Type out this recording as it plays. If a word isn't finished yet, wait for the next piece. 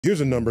Here's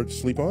a number to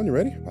sleep on. You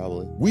ready?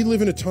 Probably. We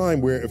live in a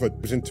time where if it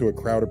was into a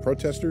crowd of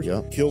protesters,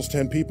 kills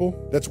 10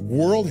 people, that's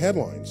world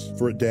headlines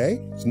for a day.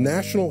 It's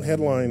national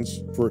headlines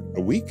for a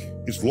week.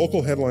 It's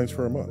local headlines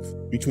for a month.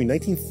 Between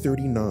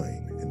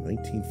 1939 and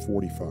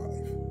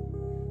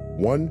 1945,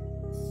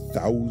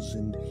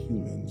 1,000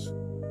 humans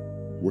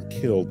were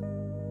killed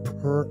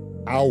per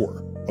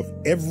hour of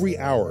every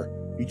hour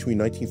between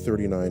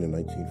 1939 and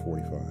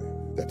 1945.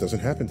 That doesn't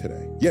happen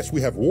today. Yes,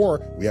 we have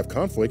war, we have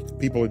conflict,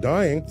 people are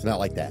dying. It's not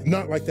like that.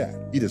 Not like that.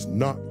 It is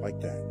not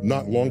like that.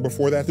 Not long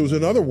before that, there was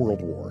another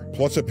world war,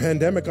 plus a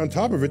pandemic on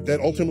top of it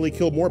that ultimately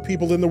killed more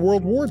people than the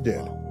World War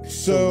did. Wow.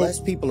 So less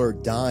people are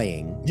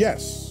dying.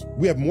 Yes,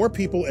 we have more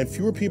people and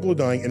fewer people are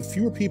dying and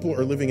fewer people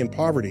are living in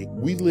poverty.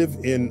 We live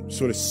in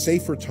sort of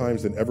safer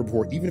times than ever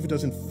before, even if it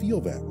doesn't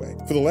feel that way.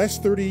 For the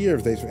last 30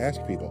 years, they've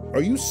asked people,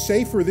 are you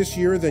safer this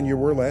year than you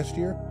were last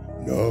year?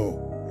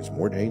 No. It's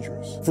more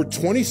dangerous. For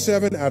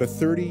 27 out of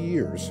 30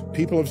 years,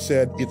 people have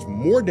said it's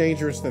more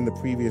dangerous than the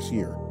previous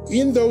year.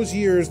 In those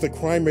years, the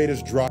crime rate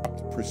has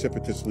dropped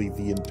precipitously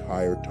the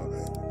entire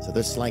time. So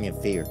they're slanging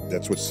fear.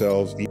 That's what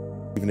sells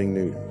evening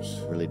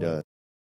news. It really does.